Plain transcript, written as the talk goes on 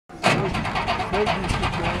Hello,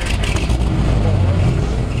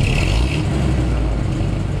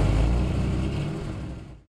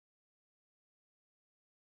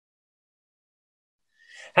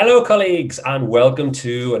 colleagues, and welcome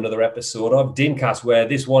to another episode of DINCast, where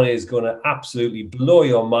this one is going to absolutely blow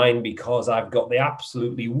your mind because I've got the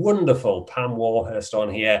absolutely wonderful Pam Warhurst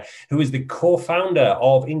on here, who is the co-founder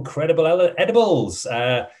of Incredible Edibles.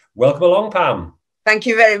 Welcome along, Pam. Thank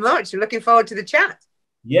you very much. I'm looking forward to the chat.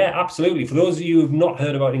 Yeah, absolutely. For those of you who've not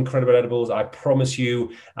heard about Incredible Edibles, I promise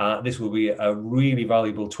you this will be a really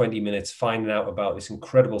valuable 20 minutes finding out about this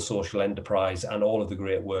incredible social enterprise and all of the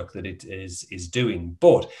great work that it is doing.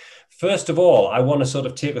 But first of all, I want to sort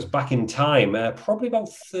of take us back in time, probably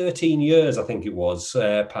about 13 years, I think it was,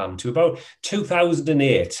 Pam, to about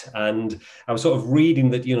 2008. And I was sort of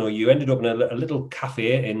reading that, you ended up in a little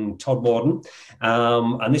cafe in Todmorden.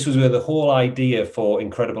 And this was where the whole idea for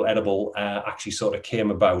Incredible Edible actually sort of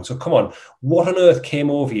came about. So come on, what on earth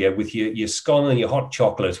came over you with your scone and your hot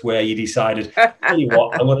chocolate where you decided, tell you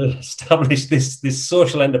what, I'm going to establish this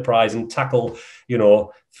social enterprise and tackle,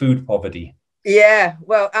 food poverty? Yeah,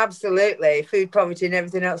 well, absolutely. Food poverty and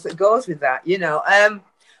everything else that goes with that,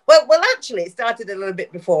 Well, actually, it started a little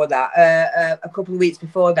bit before that, a couple of weeks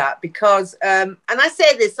before that, because, and I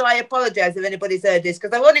say this, so I apologise if anybody's heard this,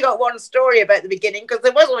 because I've only got one story about the beginning, because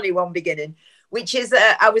there was only one beginning, which is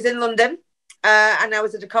I was in London and I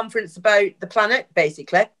was at a conference about the planet,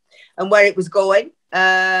 basically, and where it was going,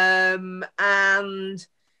 and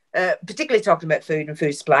particularly talking about food and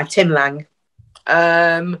food supply, Tim Lang.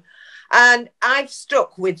 And I've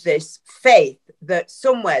stuck with this faith that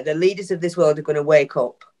somewhere the leaders of this world are going to wake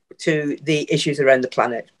up to the issues around the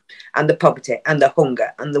planet and the poverty and the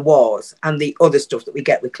hunger and the wars and the other stuff that we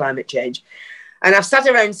get with climate change. And I've sat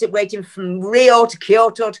around waiting from Rio to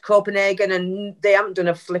Kyoto to Copenhagen, and they haven't done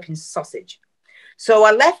a flipping sausage. So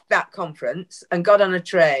I left that conference and got on a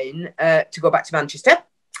train to go back to Manchester.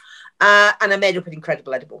 And I made up an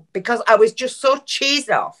Incredible Edible because I was just so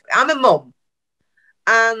cheesed off. I'm a mum.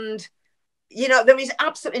 And there is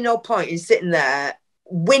absolutely no point in sitting there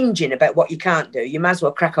whinging about what you can't do. You might as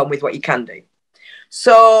well crack on with what you can do.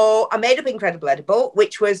 So I made up Incredible Edible,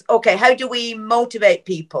 which was, okay, how do we motivate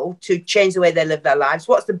people to change the way they live their lives?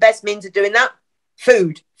 What's the best means of doing that?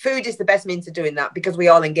 Food. Food is the best means of doing that because we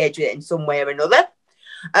all engage with it in some way or another.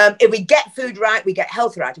 If we get food right, we get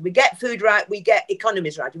health right. If we get food right, we get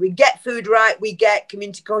economies right. If we get food right, we get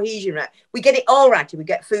community cohesion right. We get it all right if we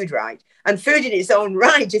get food right. And food in its own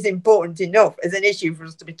right is important enough as an issue for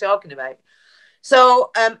us to be talking about.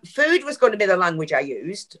 So food was going to be the language I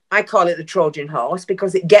used. I call it the Trojan horse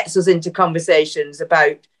because it gets us into conversations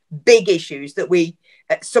about big issues that we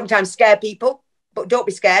sometimes scare people, but don't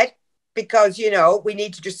be scared because, we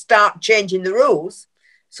need to just start changing the rules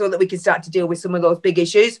so that we can start to deal with some of those big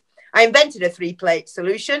issues. I invented a 3-plate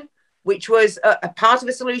solution, which was a part of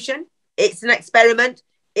a solution. It's an experiment.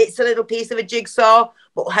 It's a little piece of a jigsaw.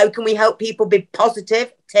 But how can we help people be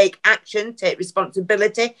positive, take action, take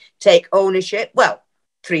responsibility, take ownership? Well,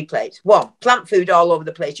 3 plates. 1, plant food all over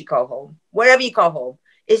the place you call home. Wherever you call home.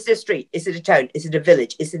 Is it a street? Is it a town? Is it a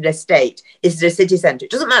village? Is it a state? Is it a city centre?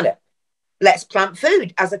 It doesn't matter. Let's plant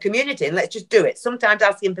food as a community and let's just do it. Sometimes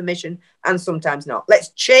asking permission and sometimes not. Let's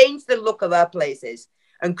change the look of our places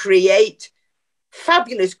and create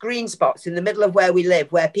fabulous green spots in the middle of where we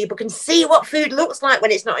live, where people can see what food looks like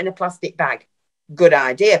when it's not in a plastic bag. Good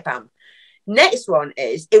idea, Pam. Next one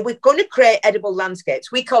is, if we're going to create edible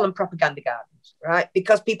landscapes, we call them propaganda gardens, right?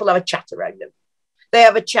 Because people have a chat around them. They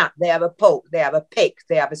have a chat, they have a poke, they have a pick,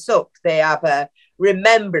 they have a suck, they have a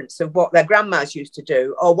remembrance of what their grandmas used to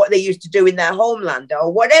do or what they used to do in their homeland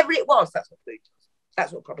or whatever it was. That's what food does.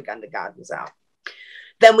 That's what propaganda gardens are.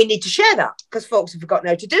 Then we need to share that because folks have forgotten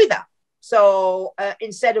how to do that. So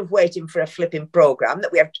instead of waiting for a flipping program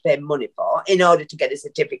that we have to pay money for in order to get a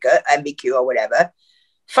certificate, MBQ or whatever,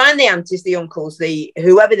 find the aunties, the uncles, the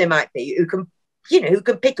whoever they might be, who can, who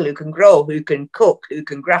can pickle, who can grow, who can cook, who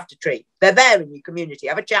can graft a tree. They're there in your community.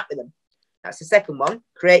 Have a chat with them. That's the second one.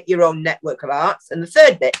 Create your own network of arts. And the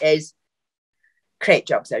third bit is create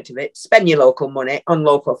jobs out of it. Spend your local money on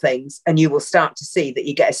local things, and you will start to see that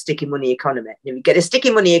you get a sticky money economy. And if you get a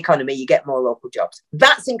sticky money economy, you get more local jobs.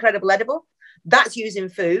 That's Incredible Edible. That's using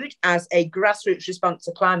food as a grassroots response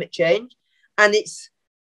to climate change. And it's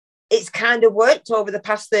kind of worked over the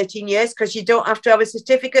past 13 years because you don't have to have a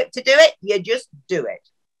certificate to do it. You just do it.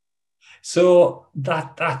 So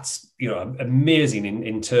that's amazing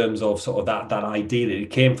in terms of sort of that idea that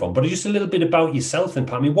it came from. But just a little bit about yourself then,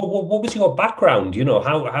 Pam. I mean, what was your background?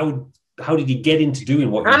 How did you get into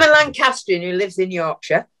doing what? I'm a Lancastrian who lives in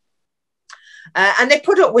Yorkshire, and they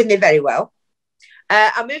put up with me very well.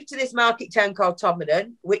 I moved to this market town called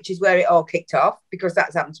Todmorden, which is where it all kicked off, because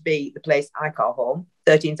that's happened to be the place I call home,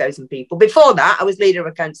 13,000 people. Before that, I was leader of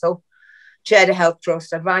a council, chaired a health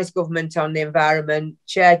trust, advised government on the environment,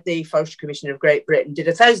 chaired the Forestry Commission of Great Britain, did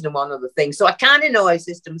 1,001 other things. So I kind of know how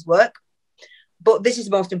systems work. But this is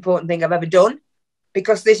the most important thing I've ever done,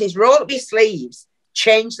 because this is roll up your sleeves,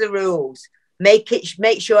 change the rules, make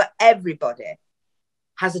sure everybody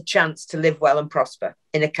has a chance to live well and prosper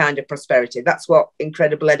in a kind of prosperity. That's what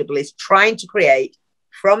Incredible Edible is trying to create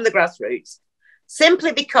from the grassroots,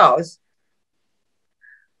 simply because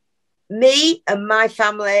me and my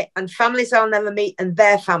family and families I'll never meet and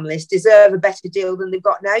their families deserve a better deal than they've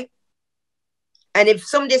got now. And if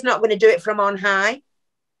somebody's not going to do it from on high,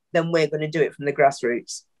 then we're going to do it from the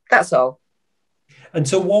grassroots. That's all. And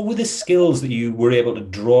so what were the skills that you were able to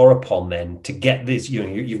draw upon then to get this,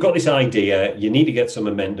 you've got this idea, you need to get some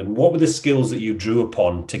momentum. What were the skills that you drew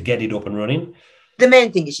upon to get it up and running? The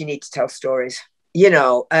main thing is you need to tell stories,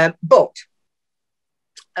 but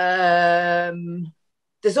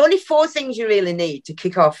there's only 4 things you really need to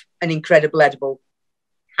kick off an Incredible Edible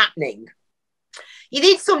happening. You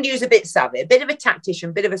need somebody who's a bit savvy, a bit of a tactician,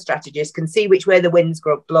 a bit of a strategist, can see which way the wind's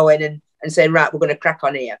blowing and say, right, we're going to crack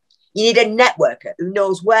on here. You need a networker who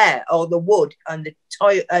knows where all the wood and the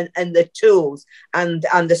toy and the tools and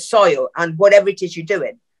the soil and whatever it is you're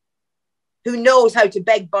doing, who knows how to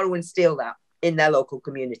beg, borrow and steal that in their local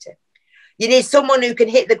community. You need someone who can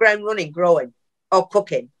hit the ground running, growing or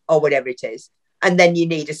cooking or whatever it is. And then you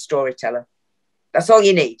need a storyteller. That's all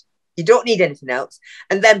you need. You don't need anything else.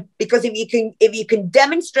 And then, because if you can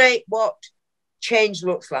demonstrate what change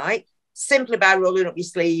looks like simply by rolling up your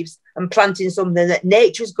sleeves and planting something that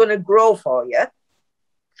nature's going to grow for you,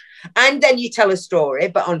 and then you tell a story,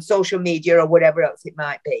 but on social media or whatever else it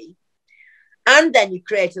might be, and then you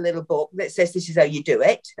create a little book that says this is how you do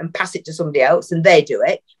it, and pass it to somebody else and they do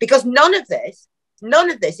it, because none of this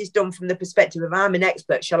is done from the perspective of I'm an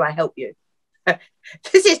expert, shall I help you?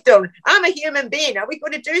 This is done, I'm a human being, are we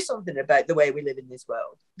going to do something about the way we live in this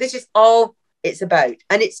world? This is all it's about.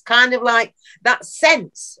 And it's kind of like that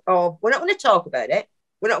sense of, we're not going to talk about it,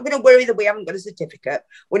 we're not going to worry that we haven't got a certificate,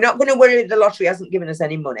 we're not going to worry that the lottery hasn't given us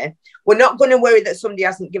any money, we're not going to worry that somebody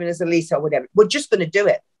hasn't given us a lease or whatever, we're just going to do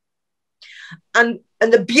it. And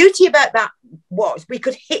the beauty about that was we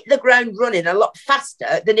could hit the ground running a lot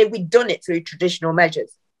faster than if we'd done it through traditional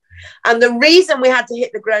measures. And the reason we had to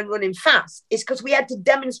hit the ground running fast is because we had to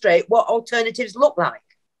demonstrate what alternatives look like.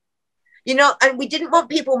 And we didn't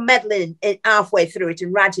want people meddling halfway through it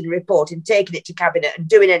and writing a report and taking it to cabinet and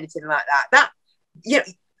doing anything like that.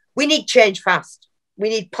 We need change fast. We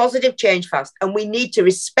need positive change fast. And we need to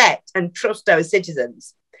respect and trust our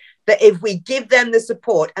citizens that if we give them the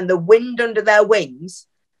support and the wind under their wings,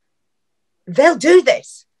 they'll do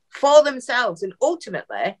this for themselves. And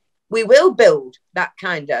ultimately, we will build that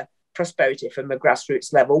kind of prosperity from a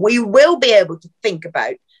grassroots level. We will be able to think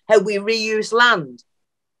about how we reuse land,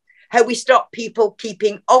 how we stop people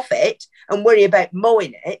keeping off it and worry about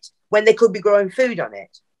mowing it when they could be growing food on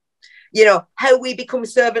it. How we become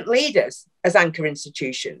servant leaders as anchor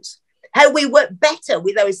institutions, how we work better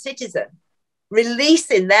with our citizens,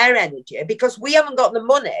 releasing their energy, because we haven't got the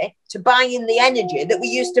money to buy in the energy that we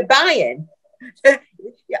used to buy in.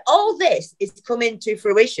 All this is coming to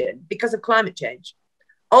fruition because of climate change.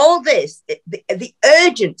 All this, the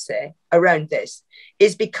urgency around this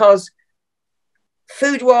is because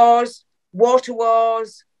food wars, water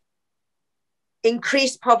wars,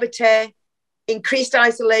 increased poverty, increased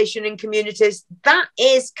isolation in communities, that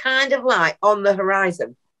is kind of like on the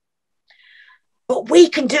horizon. But we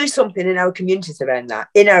can do something in our communities around that,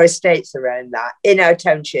 in our estates around that, in our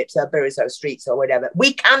townships, our boroughs, our streets or whatever.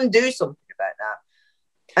 We can do something about that.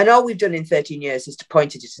 And all we've done in 13 years is to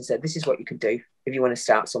point at it and say, this is what you can do if you want to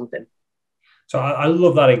start something. So I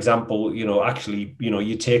love that example. Actually,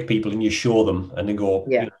 you take people and you show them and they go,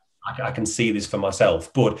 yeah. I can see this for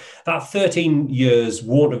myself. But that 13 years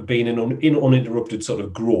won't have been in uninterrupted sort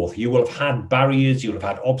of growth. You will have had barriers, you'll have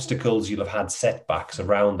had obstacles, you'll have had setbacks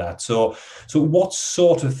around that. So what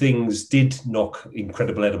sort of things did knock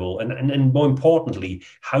Incredible Edible? And more importantly,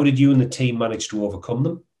 how did you and the team manage to overcome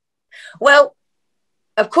them? Well,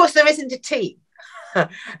 of course, there isn't a team.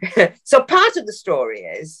 So part of the story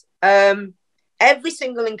is every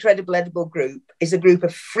single Incredible Edible group is a group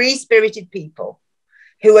of free-spirited people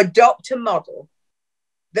who adopt a model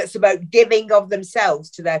that's about giving of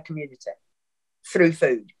themselves to their community through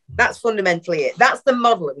food. That's fundamentally it. That's the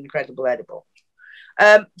model of Incredible Edible.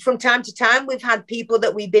 From time to time, we've had people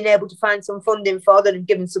that we've been able to find some funding for that have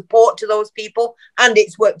given support to those people, and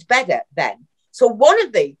it's worked better then. So one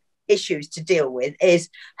of the issues to deal with is,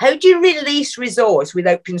 how do you release resource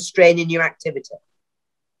without constraining your activity?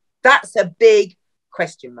 That's a big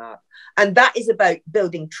question mark. And that is about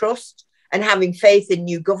building trust and having faith in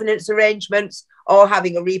new governance arrangements, or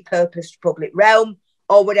having a repurposed public realm,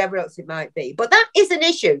 or whatever else it might be. But that is an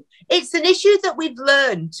issue. It's an issue that we've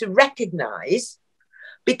learned to recognise,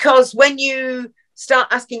 because when you start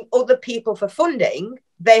asking other people for funding,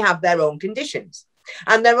 they have their own conditions.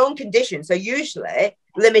 And their own conditions are usually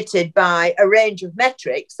limited by a range of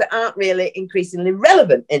metrics that aren't really increasingly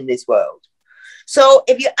relevant in this world. So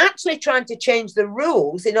if you're actually trying to change the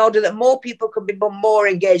rules in order that more people can become more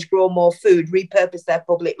engaged, grow more food, repurpose their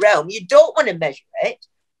public realm, you don't want to measure it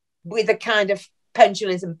with a kind of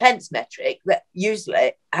pendulums and pence metric that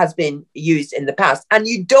usually has been used in the past. And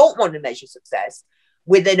you don't want to measure success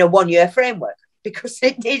within a 1-year framework, because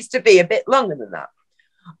it needs to be a bit longer than that.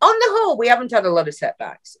 On the whole, we haven't had a lot of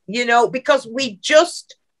setbacks, you know, because we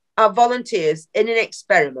just are volunteers in an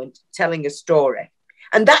experiment telling a story.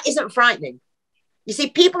 And that isn't frightening. You see,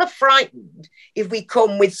 people are frightened if we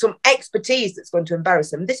come with some expertise that's going to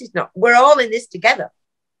embarrass them. This is not, we're all in this together.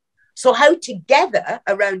 So how together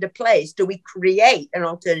around a place do we create an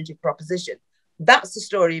alternative proposition? That's the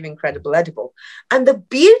story of Incredible Edible. And the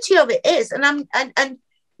beauty of it is, and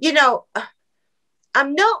you know,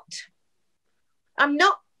 I'm not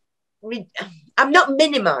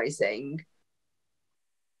minimizing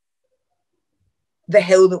the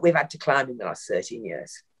hill that we've had to climb in the last 13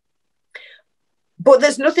 years. But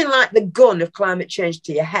there's nothing like the gun of climate change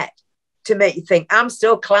to your head to make you think, I'm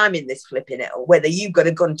still climbing this flipping hill, whether you've got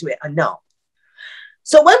a gun to it or not.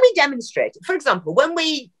 So when we demonstrated, for example, when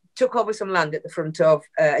we took over some land at the front of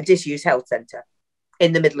a disused health centre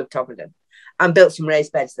in the middle of Tottenham and built some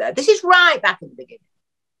raised beds there, this is right back in the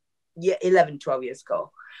beginning, 11, 12 years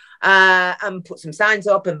ago, and put some signs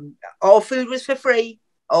up, and all food was for free,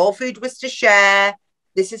 all food was to share.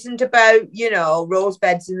 This isn't about, you know, rose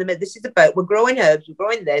beds in the middle. This is about, we're growing herbs, we're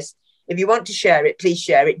growing this. If you want to share it, please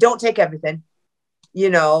share it. Don't take everything, you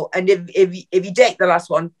know. And if you take the last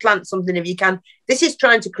one, plant something if you can. This is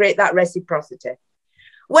trying to create that reciprocity.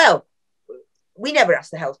 Well, we never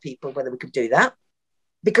asked the health people whether we could do that,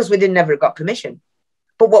 because we never got permission.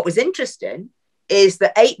 But what was interesting is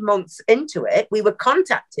that 8 months into it, we were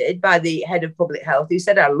contacted by the head of public health, who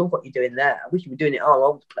said, I love what you're doing there. I wish you were doing it all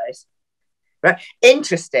over the place. Right?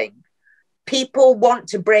 Interesting. People want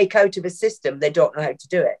to break out of a system. They don't know how to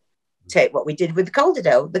do it. Take what we did with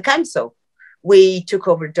Calderdale, the council. We took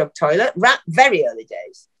over a dog toilet, very early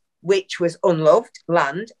days, which was unloved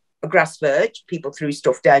land, a grass verge. People threw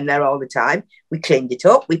stuff down there all the time. We cleaned it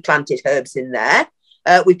up. We planted herbs in there.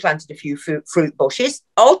 We planted a few fruit bushes,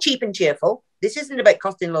 all cheap and cheerful. This isn't about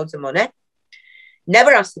costing loads of money.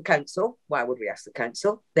 Never asked the council. Why would we ask the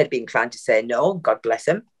council? They'd be inclined to say no, God bless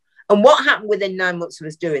them. And what happened within 9 months of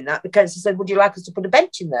us doing that? The council said, would you like us to put a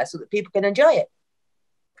bench in there so that people can enjoy it?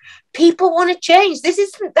 People want to change. This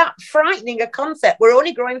isn't that frightening a concept. We're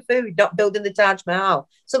only growing food, not building the Taj Mahal.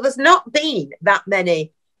 So there's not been that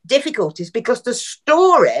many difficulties, because the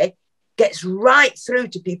story gets right through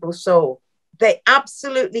to people's soul. They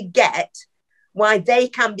absolutely get why they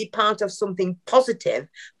can be part of something positive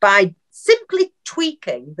by simply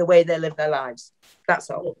tweaking the way they live their lives. That's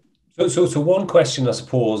all. So one question, I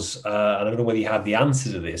suppose, and I don't know whether you have the answer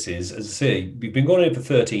to this, is, as I say, we've been going in for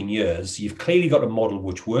 13 years. You've clearly got a model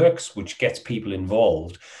which works, which gets people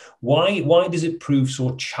involved. Why does it prove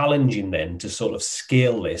so challenging then to sort of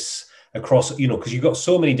scale this across, you know, because you've got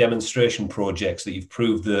so many demonstration projects that you've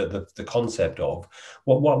proved the concept of.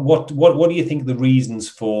 What do you think the reasons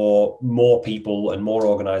for more people and more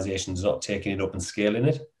organizations not taking it up and scaling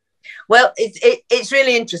it? Well, it's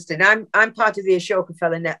really interesting. I'm part of the Ashoka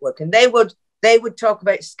Fellow Network, and they would talk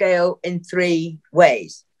about scale in 3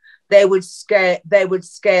 ways. They would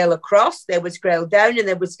scale across, they would scale down, and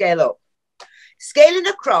they would scale up. Scaling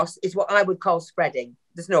across is what I would call spreading.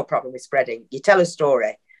 There's no problem with spreading. You tell a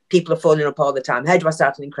story. People are phoning up all the time. How do I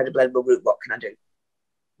start an Incredible Edible group? What can I do?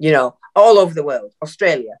 You know, all over the world,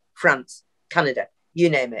 Australia, France, Canada, you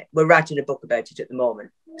name it. We're writing a book about it at the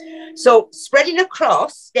moment. So spreading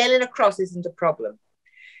across, scaling across isn't a problem.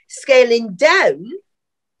 Scaling down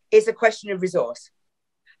is a question of resource.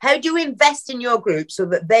 How do you invest in your group so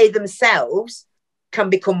that they themselves can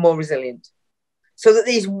become more resilient? So that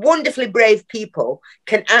these wonderfully brave people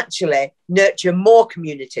can actually nurture more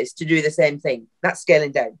communities to do the same thing. That's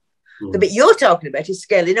scaling down. The bit you're talking about is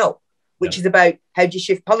scaling up, which is about how do you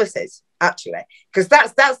shift policies, actually, because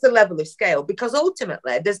that's the level of scale. Because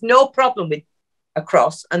ultimately, there's no problem with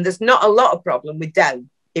across, and there's not a lot of problem with down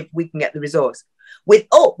if we can get the resource. With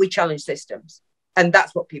up, we challenge systems, and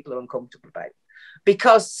that's what people are uncomfortable about.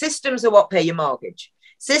 because systems are what pay your mortgage.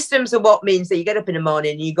 Systems are what means that you get up in the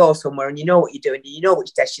morning and you go somewhere and you know what you're doing and you know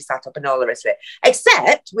which desk you sat up and all the rest of it.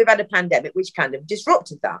 Except we've had a pandemic which kind of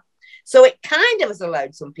disrupted that. So it kind of has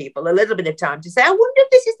allowed some people a little bit of time to say, I wonder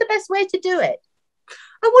if this is the best way to do it.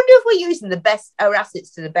 I wonder if we're using our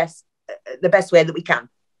assets to the best way that we can.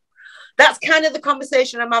 That's kind of the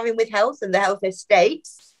conversation I'm having with health and the health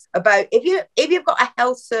estates about if you've got a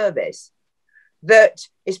health service that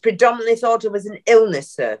is predominantly thought of as an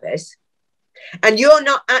illness service, and you're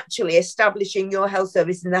not actually establishing your health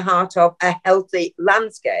service in the heart of a healthy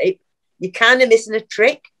landscape, you're kind of missing a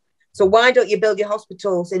trick. So why don't you build your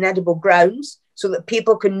hospitals in edible grounds so that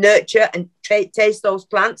people can nurture and taste those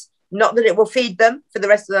plants? Not that it will feed them for the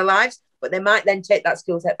rest of their lives, but they might then take that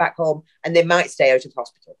skill set back home and they might stay out of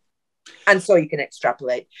hospital. And so you can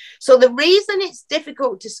extrapolate. So the reason it's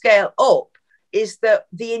difficult to scale up is that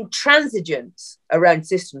the intransigence around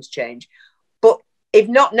systems change. But if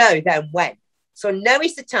not now, then when? So now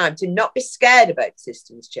is the time to not be scared about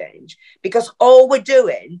systems change, because all we're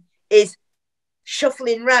doing is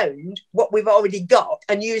shuffling round what we've already got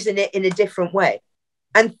and using it in a different way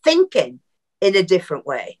and thinking in a different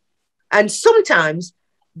way. And sometimes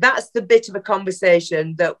that's the bit of a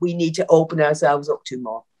conversation that we need to open ourselves up to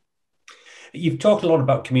more. You've talked a lot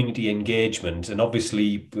about community engagement, and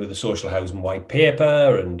obviously with the social housing white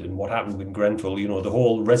paper and what happened with Grenfell, you know, the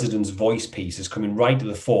whole residents' voice piece is coming right to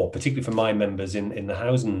the fore, particularly for my members in the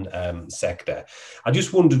housing sector. I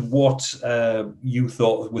just wondered what you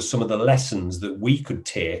thought was some of the lessons that we could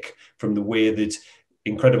take from the way that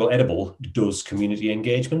Incredible Edible does community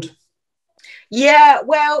engagement. Yeah,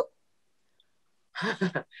 well,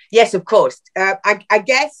 yes, of course. I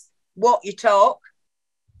guess what you talk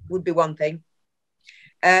would be one thing.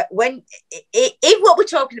 If what we're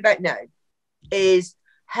talking about now is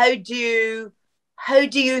how do you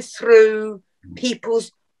through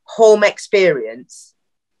people's home experience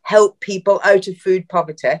help people out of food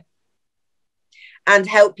poverty and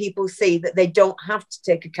help people see that they don't have to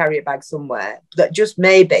take a carrier bag somewhere, that just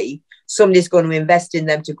maybe somebody's going to invest in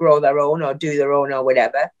them to grow their own or do their own or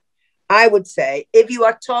whatever. I would say if you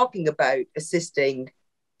are talking about assisting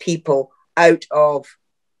people out of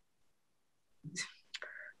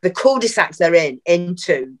the cul-de-sacs they're in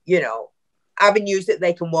into, you know, avenues that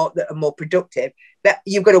they can walk that are more productive, that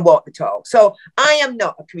you've got to walk the talk. So I am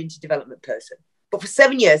not a community development person, but for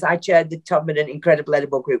 7 years I chaired the Todman and Incredible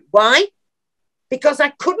Edible group. Why? Because I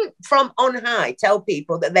couldn't from on high tell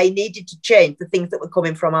people that they needed to change the things that were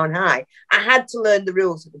coming from on high. I had to learn the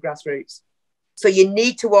rules of the grassroots. So you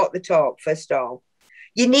need to walk the talk, first of all.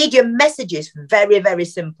 You need your messages very, very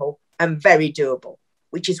simple and very doable,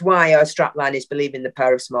 which is why our strapline is believe in the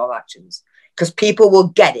power of small actions, because people will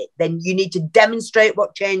get it. Then you need to demonstrate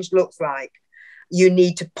what change looks like. You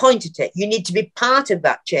need to point at it. You need to be part of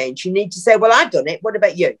that change. You need to say, well, I've done it. What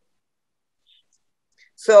about you?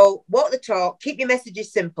 So walk the talk, keep your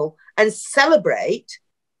messages simple, and celebrate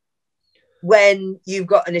when you've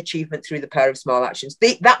got an achievement through the power of small actions.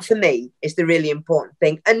 That for me is the really important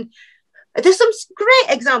thing. And there's some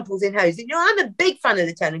great examples in housing. You know, I'm a big fan of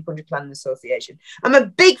the Town and Country Planning Association. I'm a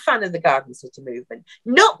big fan of the Garden City movement,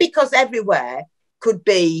 not because everywhere could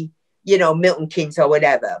be, you know, Milton Keynes or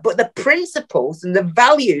whatever, but the principles and the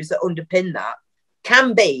values that underpin that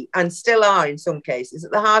can be, and still are in some cases,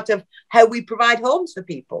 at the heart of how we provide homes for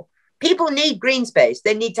people. People need green space.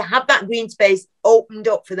 They need to have that green space opened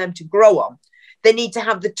up for them to grow on. They need to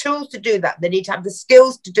have the tools to do that. They need to have the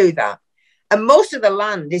skills to do that. And most of the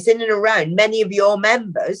land is in and around many of your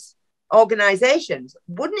members' organisations.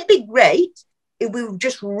 Wouldn't it be great if we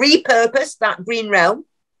just repurposed that green realm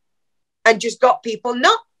and just got people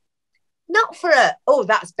not for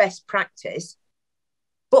that's best practice,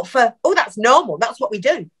 but for, that's normal. That's what we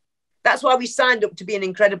do. That's why we signed up to be an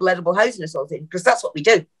Incredible Edible Housing Association, because that's what we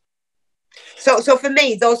do. So for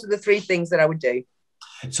me, those are the three things that I would do.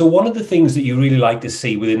 So one of the things that you really like to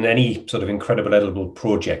see within any sort of Incredible Edible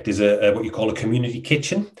project is a what you call a community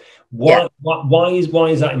kitchen. Why is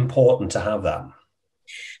that important to have that?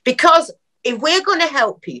 Because if we're going to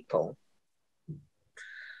help people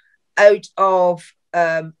out of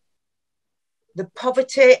the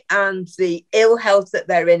poverty and the ill health that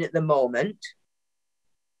they're in at the moment,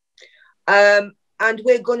 and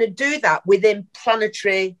we're going to do that within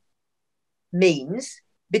planetary means,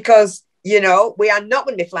 because, you know, we are not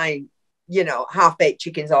going to be flying, you know, half-baked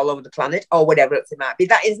chickens all over the planet or whatever else it might be.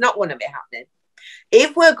 That is not going to be happening.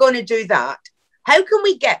 If we're going to do that, how can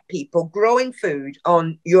we get people growing food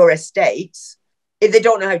on your estates if they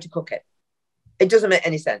don't know how to cook it? It doesn't make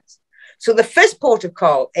any sense. So the first port of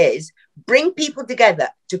call is bring people together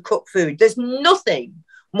to cook food. There's nothing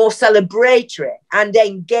more celebratory and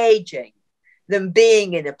engaging than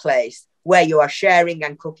being in a place where you are sharing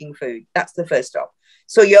and cooking food. That's the first stop.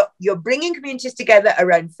 So you're bringing communities together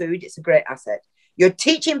around food. It's a great asset. You're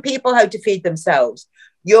teaching people how to feed themselves.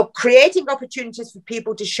 You're creating opportunities for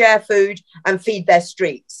people to share food and feed their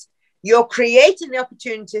streets. You're creating the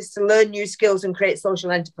opportunities to learn new skills and create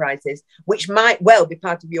social enterprises, which might well be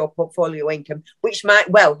part of your portfolio income, which might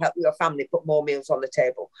well help your family put more meals on the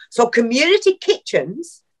table. So community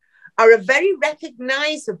kitchens are a very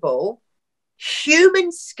recognizable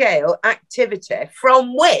human scale activity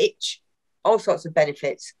from which all sorts of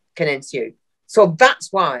benefits can ensue. So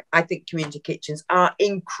that's why I think community kitchens are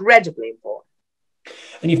incredibly important.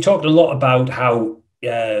 And you've talked a lot about how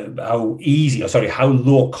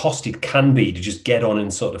low cost it can be to just get on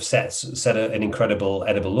and sort of set an incredible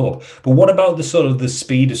edible up. But what about the sort of the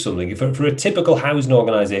speed of something? If for a typical housing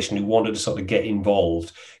organisation who wanted to sort of get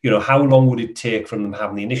involved, how long would it take from them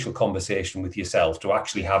having the initial conversation with yourself to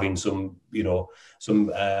actually having some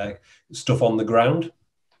stuff on the ground?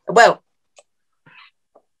 Well,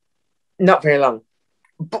 not very long.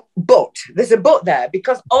 But there's a but there,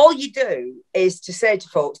 because all you do is to say to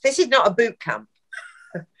folks, this is not a boot camp.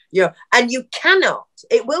 And you cannot,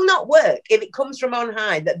 it will not work if it comes from on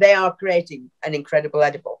high that they are creating an incredible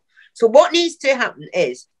edible. So what needs to happen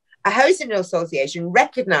is a housing association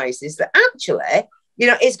recognises that actually,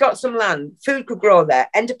 it's got some land, food could grow there,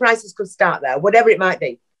 enterprises could start there, whatever it might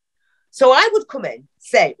be. So I would come in,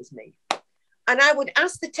 say it was me, and I would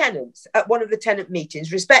ask the tenants at one of the tenant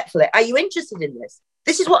meetings respectfully, are you interested in this?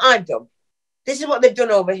 This is what I've done. This is what they've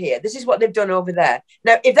done over here. This is what they've done over there.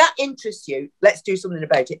 Now, if that interests you, let's do something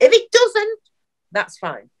about it. If it doesn't, that's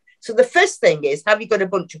fine. So the first thing is, have you got a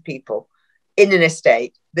bunch of people in an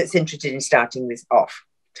estate that's interested in starting this off?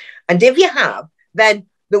 And if you have, then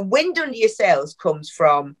the wind under your sails comes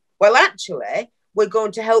from, well, actually, we're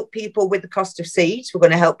going to help people with the cost of seeds. We're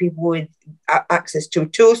going to help people with access to a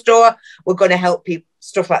tool store. We're going to help people,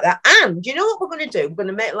 stuff like that. And you know what we're going to do? We're going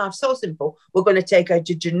to make life so simple. We're going to take out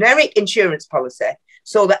a generic insurance policy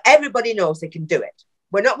so that everybody knows they can do it.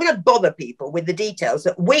 We're not going to bother people with the details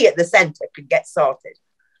that we at the centre can get sorted.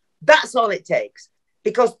 That's all it takes.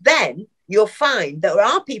 Because then you'll find that there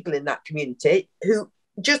are people in that community who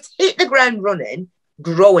just hit the ground running,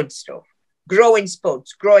 growing stuff, growing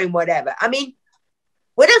spuds, growing whatever. I mean,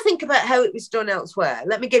 when I think about how it was done elsewhere,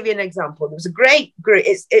 let me give you an example. There was a great group,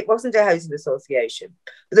 it wasn't a housing association,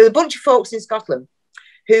 but there was a bunch of folks in Scotland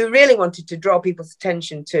who really wanted to draw people's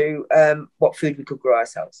attention to what food we could grow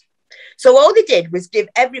ourselves. So all they did was give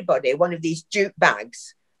everybody one of these jute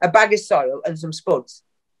bags, a bag of soil and some spuds.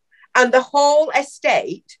 And the whole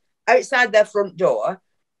estate outside their front door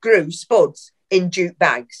grew spuds in jute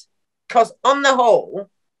bags because on the whole,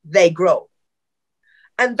 they grow.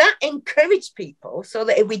 And that encouraged people so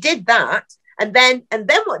that if we did that, and then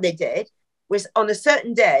what they did was on a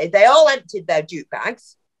certain day, they all emptied their jute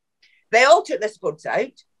bags. They all took their spuds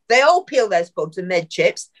out. They all peeled their spuds and made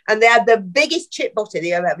chips. And they had the biggest chip butter they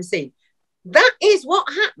have ever seen. That is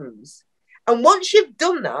what happens. And once you've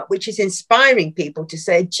done that, which is inspiring people to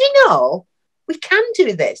say, do you know, we can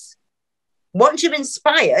do this. Once you've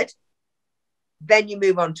inspired, then you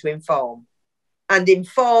move on to inform. And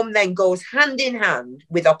inform then goes hand in hand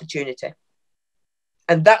with opportunity.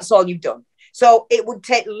 And that's all you've done. So it would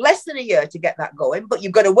take less than a year to get that going, but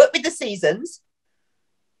you've got to work with the seasons.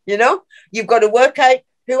 You've got to work out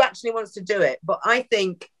who actually wants to do it. But I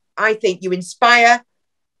think you inspire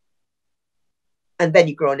and then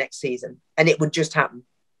you grow next season and it would just happen.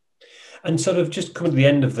 And sort of just coming to the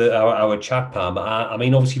end of our chat, Pam, I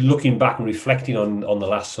mean, obviously looking back and reflecting on the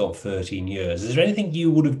last sort of 13 years, is there anything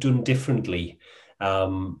you would have done differently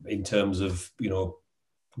in terms of,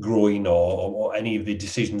 growing or any of the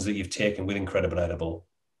decisions that you've taken with Incredible Edible?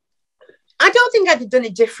 I don't think I'd have done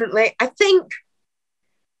it differently. I think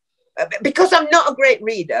because I'm not a great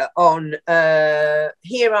reader on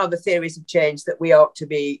here are the theories of change that we ought to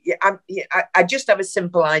be. I just have a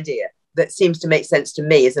simple idea that seems to make sense to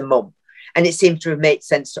me as a mum. And it seems to have made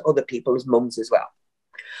sense to other people as mums as well.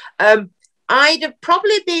 I'd have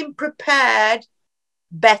probably been prepared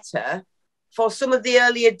better for some of the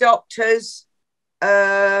early adopters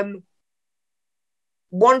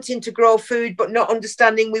wanting to grow food but not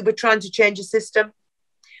understanding we were trying to change a system.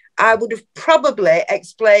 I would have probably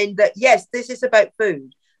explained that, yes, this is about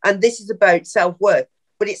food and this is about self-worth,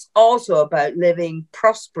 but it's also about living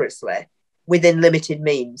prosperously within limited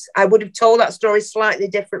means. I would have told that story slightly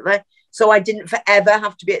differently so I didn't forever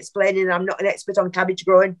have to be explaining I'm not an expert on cabbage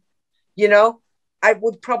growing. I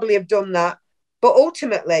would probably have done that. But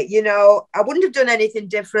ultimately, I wouldn't have done anything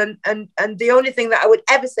different. And the only thing that I would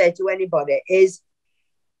ever say to anybody is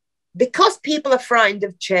because people are frightened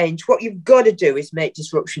of change, what you've got to do is make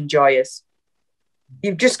disruption joyous.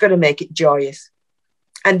 You've just got to make it joyous.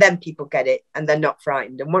 And then people get it and they're not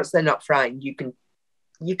frightened. And once they're not frightened, you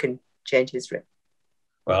can change history.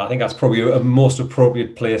 Well, I think that's probably a most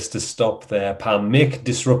appropriate place to stop there, Pam. Make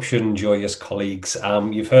disruption joyous, colleagues.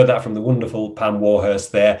 You've heard that from the wonderful Pam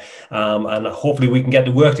Warhurst there. And hopefully we can get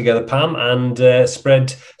to work together, Pam, and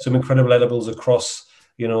spread some incredible edibles across,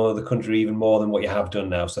 the country even more than what you have done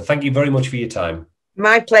now. So thank you very much for your time.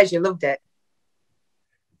 My pleasure. Loved it.